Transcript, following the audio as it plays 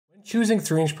Choosing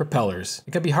 3-inch propellers,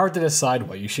 it can be hard to decide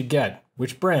what you should get.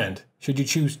 Which brand? Should you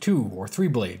choose 2 or 3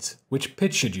 blades? Which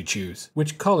pitch should you choose?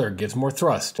 Which color gives more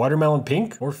thrust? Watermelon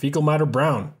pink or fecal matter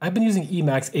brown? I've been using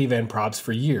Emax Avan props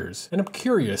for years, and I'm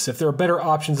curious if there are better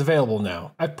options available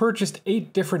now. I've purchased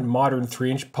 8 different modern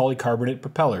 3-inch polycarbonate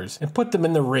propellers and put them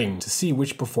in the ring to see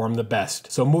which perform the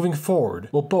best. So moving forward,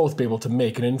 we'll both be able to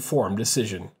make an informed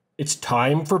decision. It's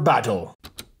time for battle!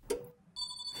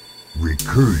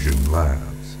 Recursion Labs.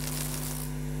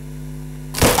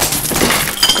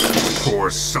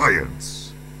 For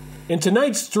science. In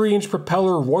tonight's 3-inch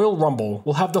propeller Royal Rumble,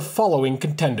 we'll have the following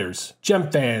contenders.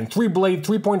 Gemfan 3-blade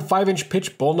 3.5-inch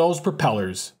pitch bullnose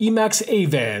propellers. Emax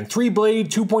Avan 3-blade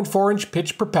 2.4-inch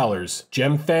pitch propellers.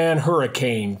 Gemfan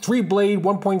Hurricane 3-blade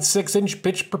 1.6-inch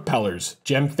pitch propellers.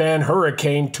 Gemfan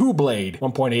Hurricane 2-blade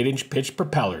 1.8-inch pitch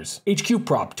propellers.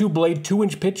 HQProp 2-blade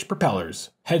 2-inch pitch propellers.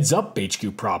 Heads Up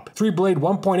HQProp 3-blade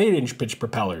 1.8-inch pitch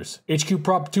propellers.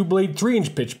 HQProp 2-blade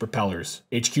 3-inch pitch propellers.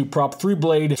 HQProp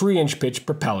 3-blade 3-inch pitch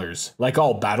propellers. Like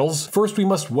all battles, first we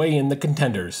must weigh in the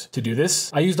contenders. To do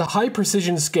this, I used a high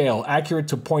precision scale accurate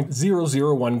to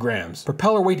 0.001 grams.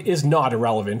 Propeller weight is not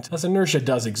irrelevant, as inertia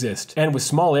does exist, and with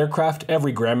small aircraft,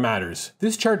 every gram matters.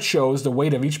 This chart shows the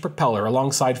weight of each propeller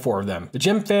alongside 4 of them. The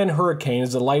Gemfan Hurricane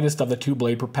is the lightest of the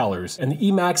 2-blade propellers, and the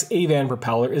Emax Avan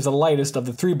propeller is the lightest of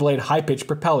the 3-blade high-pitch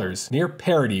propellers, near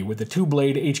parity with the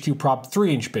 2-blade HQProp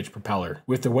 3-inch pitch propeller.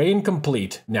 With the weigh-in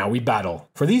complete, now we battle.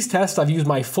 For these tests, I've used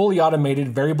my fully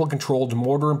automated variable controlled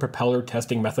motor and propeller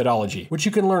testing methodology, which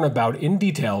you can learn about in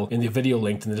detail in the video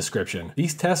linked in the description.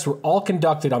 These tests were all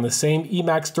conducted on the same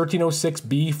Emax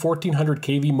 1306B 1400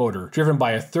 kV motor, driven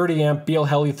by a 30 amp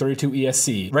BL-Heli 32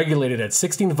 ESC, regulated at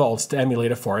 16 volts to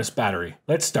emulate a forest battery.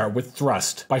 Let's start with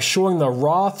thrust, by showing the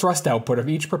raw thrust output of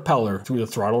each propeller through the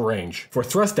throttle range. For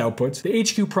thrust outputs, the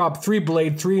HQProp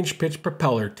 3-blade 3-inch pitch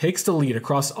propeller takes the lead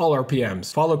across all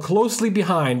RPMs, followed closely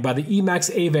behind by the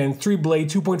Emax Avan 3-blade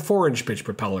 2.4-inch pitch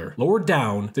propeller. Lower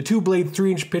down, the 2-blade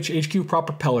 3-inch pitch HQProp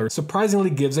propeller surprisingly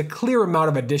gives a clear amount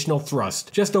of additional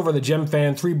thrust, just over the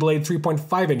Gemfan 3-blade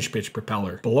 3.5-inch pitch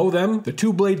propeller. Below them, the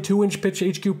 2-blade 2-inch pitch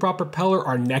HQProp propeller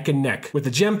are neck and neck, with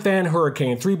the Gemfan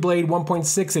Hurricane 3-blade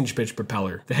 1.6-inch pitch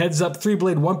propeller. The Heads Up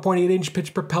 3-blade 1.8-inch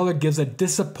pitch propeller gives a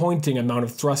disappointing amount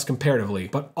of thrust comparatively,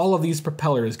 but all of these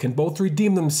propellers can both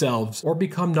redeem themselves or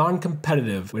become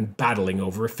non-competitive when battling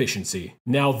over efficiency.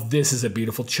 Now this is a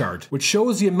beautiful chart, which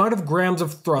shows the amount of grams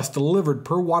of thrust delivered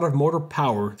per watt of motor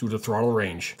power through the throttle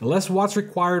range. The less watts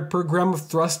required per gram of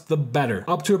thrust, the better.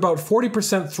 Up to about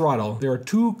 40% throttle, there are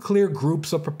 2 clear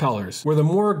groups of propellers, where the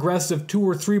more aggressive 2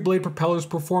 or 3 blade propellers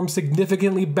perform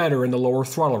significantly better in the lower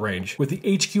throttle range, with the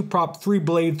HQProp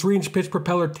 3-blade 3-inch pitch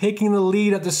propeller taking the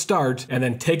lead at the start and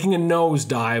then taking a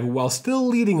nosedive while still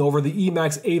leading over the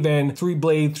Emax Avan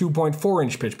 3-blade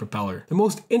 2.4-inch pitch propeller. The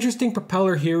most interesting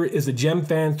propeller here is the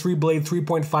Gemfan 3-blade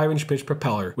 3.5-inch pitch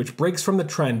propeller, which breaks from the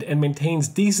trend and maintains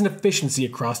decent efficiency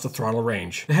across the throttle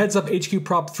range. The Heads Up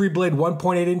HQProp 3-blade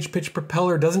 1.8-inch pitch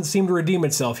propeller doesn't seem to redeem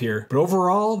itself here, but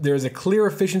overall, there is a clear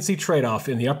efficiency trade-off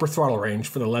in the upper throttle range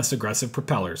for the less aggressive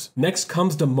propellers. Next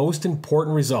comes the most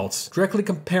important results, directly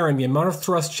comparing the amount of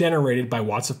thrust generated by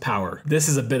watts of power. This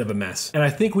is a bit of a mess, and I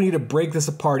think we need to break this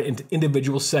apart into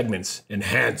individual segments.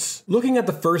 Enhance. Looking at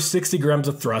the first 60 grams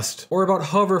of thrust, or about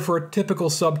hover for a typical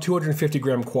sub 250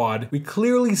 gram quad, we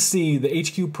clearly see the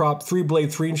HQProp 3-blade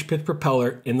 3-inch pitch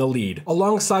propeller in the lead,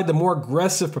 alongside the more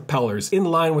aggressive propellers in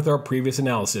line with our previous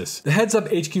analysis. The Heads Up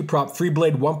HQProp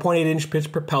 3-blade 1.8-inch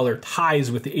pitch propeller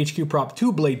ties with the HQProp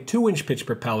 2-blade 2-inch pitch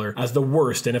propeller as the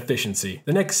worst in efficiency.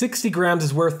 The next 60 grams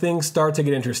is where things start to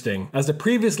get interesting, as the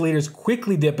previous leaders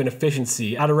quickly dip in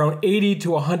efficiency at around 80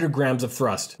 to 100 grams of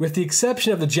thrust, with the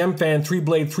exception of the Gemfan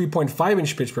 3-blade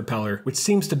 3.5-inch pitch propeller, which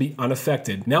seems to be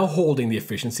unaffected, now holding the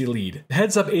efficiency lead. The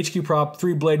Heads Up HQProp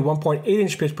 3-blade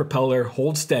 1.8-inch pitch propeller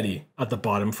holds steady at the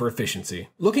bottom for efficiency.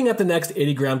 Looking at the next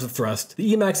 80 grams of thrust,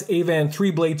 the Emax Avan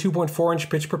 3-blade 2.4-inch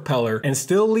pitch propeller, and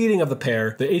still leading of the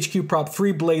pair, the HQProp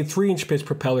 3-blade 3-inch pitch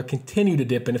propeller continue to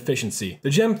dip in efficiency. The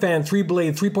Gemfan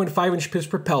 3-blade 3.5-inch pitch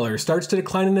propeller starts to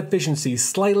decline in efficiency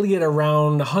slightly at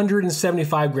around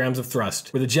 175 grams of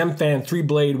thrust, where the Gemfan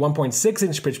 3-blade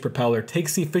 1.6-inch pitch propeller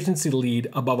takes the efficiency lead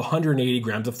above 180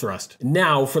 grams of thrust.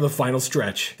 Now for the final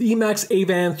stretch. The Emax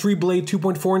Avan 3-blade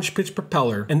 2.4-inch pitch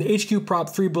propeller and the HQProp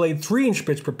 3-blade 3-inch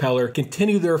pitch propeller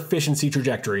continue their efficiency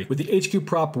trajectory, with the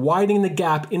HQProp widening the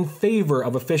gap in favor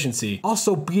of efficiency,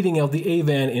 also beating out the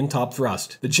Avan in top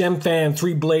thrust. The Gemfan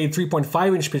 3-blade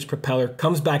 3.5-inch pitch propeller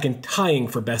comes back in tying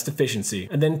for best efficiency,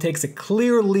 and then takes a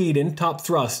clear lead in top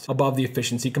thrust above the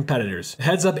efficiency competitors. The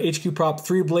Heads Up HQProp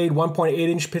 3-blade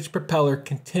 1.8-inch pitch propeller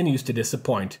continues continues to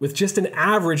disappoint, with just an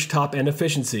average top end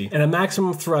efficiency and a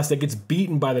maximum thrust that gets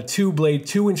beaten by the 2-blade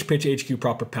 2-inch pitch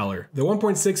HQProp propeller. The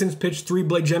 1.6-inch pitch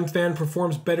 3-blade Gemfan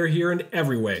performs better here in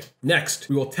every way. Next,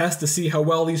 we will test to see how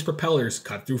well these propellers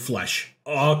cut through flesh.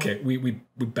 Okay, we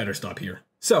better stop here.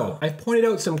 So, I've pointed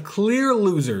out some clear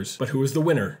losers, but who is the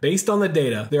winner? Based on the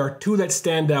data, there are two that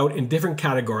stand out in different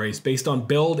categories based on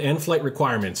build and flight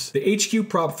requirements. The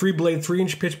HQProp 3-blade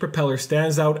 3-inch pitch propeller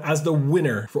stands out as the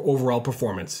winner for overall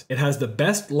performance. It has the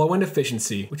best low-end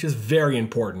efficiency, which is very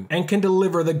important, and can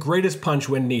deliver the greatest punch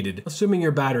when needed, assuming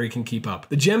your battery can keep up.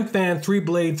 The Gemfan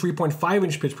 3-blade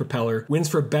 3.5-inch pitch propeller wins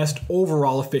for best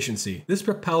overall efficiency. This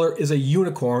propeller is a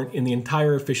unicorn in the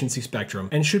entire efficiency spectrum,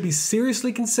 and should be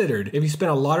seriously considered if you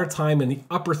spend a lot of time in the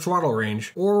upper throttle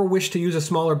range or wish to use a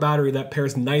smaller battery that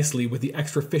pairs nicely with the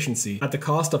extra efficiency at the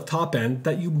cost of top end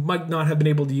that you might not have been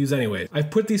able to use anyway. I've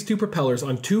put these two propellers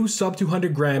on two sub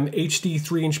 200 gram HD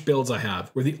 3-inch builds I have,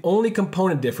 where the only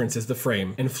component difference is the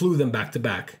frame, and flew them back to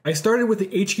back. I started with the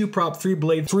HQProp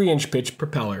 3-blade 3-inch pitch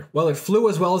propeller. While it flew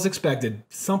as well as expected,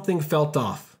 something felt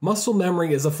off. Muscle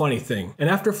memory is a funny thing, and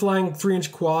after flying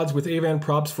 3-inch quads with Avan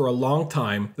props for a long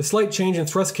time, the slight change in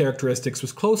thrust characteristics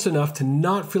was close enough to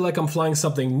not feel like I'm flying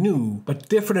something new, but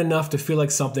different enough to feel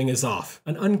like something is off.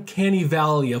 An uncanny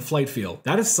valley of flight feel.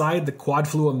 That aside, the quad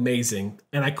flew amazing,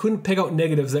 and I couldn't pick out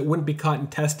negatives that wouldn't be caught in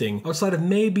testing, outside of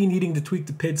maybe needing to tweak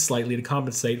the PID slightly to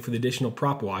compensate for the additional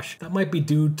prop wash. That might be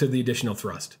due to the additional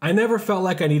thrust. I never felt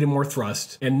like I needed more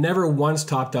thrust, and never once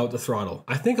topped out the throttle.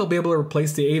 I think I'll be able to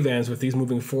replace the Avans with these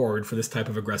moving forward for this type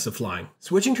of aggressive flying.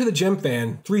 Switching to the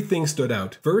Gemfan, three things stood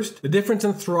out. First, the difference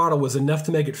in throttle was enough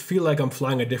to make it feel like I'm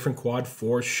flying a different quad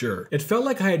for sure. It felt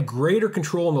like I had greater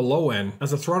control on the low end,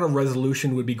 as the throttle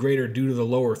resolution would be greater due to the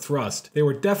lower thrust. They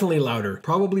were definitely louder,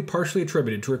 probably partially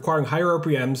attributed to requiring higher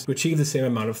RPMs to achieve the same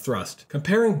amount of thrust.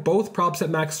 Comparing both props at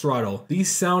max throttle,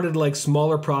 these sounded like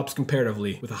smaller props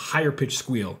comparatively, with a higher pitch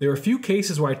squeal. There were a few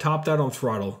cases where I topped out on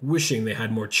throttle, wishing they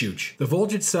had more chooch. The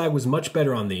voltage sag was much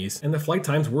better on these, and the flight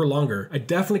times were longer. I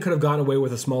definitely could have gotten away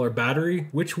with a smaller battery,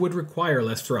 which would require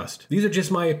less thrust. These are just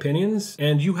my opinions,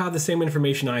 and you have the same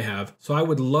information I have, so I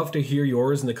would love to hear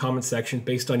yours in the comment section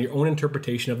based on your own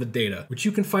interpretation of the data, which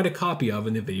you can find a copy of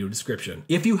in the video description.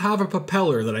 If you have a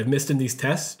propeller that I've missed in these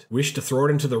tests, wish to throw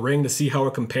it into the ring to see how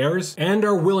it compares, and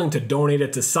are willing to donate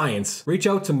it to science, reach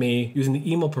out to me using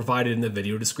the email provided in the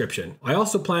video description. I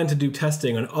also plan to do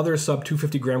testing on other sub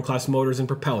 250 gram class motors and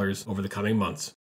propellers over the coming months.